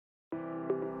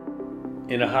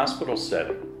In a hospital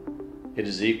setting, it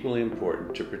is equally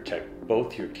important to protect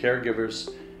both your caregivers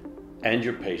and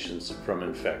your patients from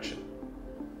infection.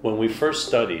 When we first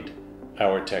studied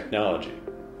our technology,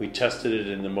 we tested it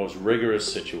in the most rigorous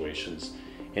situations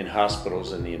in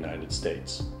hospitals in the United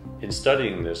States. In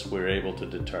studying this, we were able to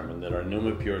determine that our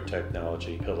PNeumoPure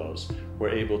technology pillows were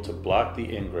able to block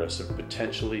the ingress of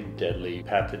potentially deadly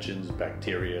pathogens,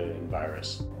 bacteria, and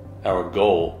virus. Our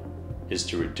goal is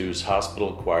to reduce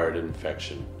hospital-acquired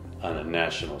infection on a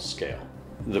national scale.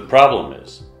 The problem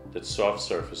is that soft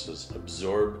surfaces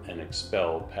absorb and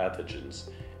expel pathogens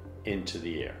into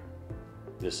the air.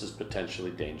 This is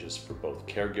potentially dangerous for both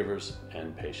caregivers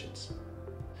and patients.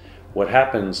 What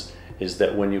happens is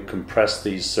that when you compress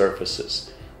these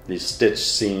surfaces, the stitch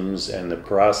seams and the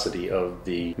porosity of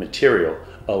the material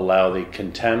allow the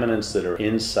contaminants that are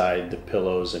inside the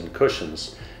pillows and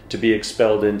cushions to be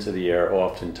expelled into the air,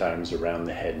 oftentimes around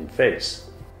the head and face.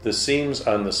 The seams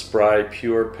on the Spry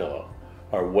Pure pillow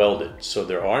are welded, so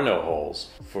there are no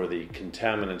holes for the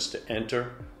contaminants to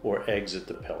enter or exit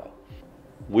the pillow.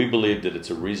 We believe that it's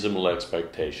a reasonable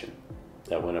expectation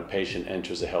that when a patient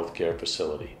enters a healthcare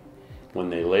facility, when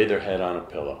they lay their head on a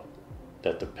pillow,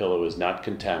 that the pillow is not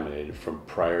contaminated from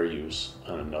prior use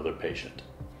on another patient.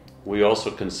 We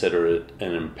also consider it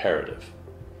an imperative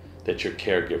that your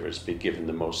caregivers be given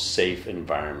the most safe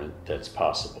environment that's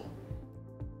possible.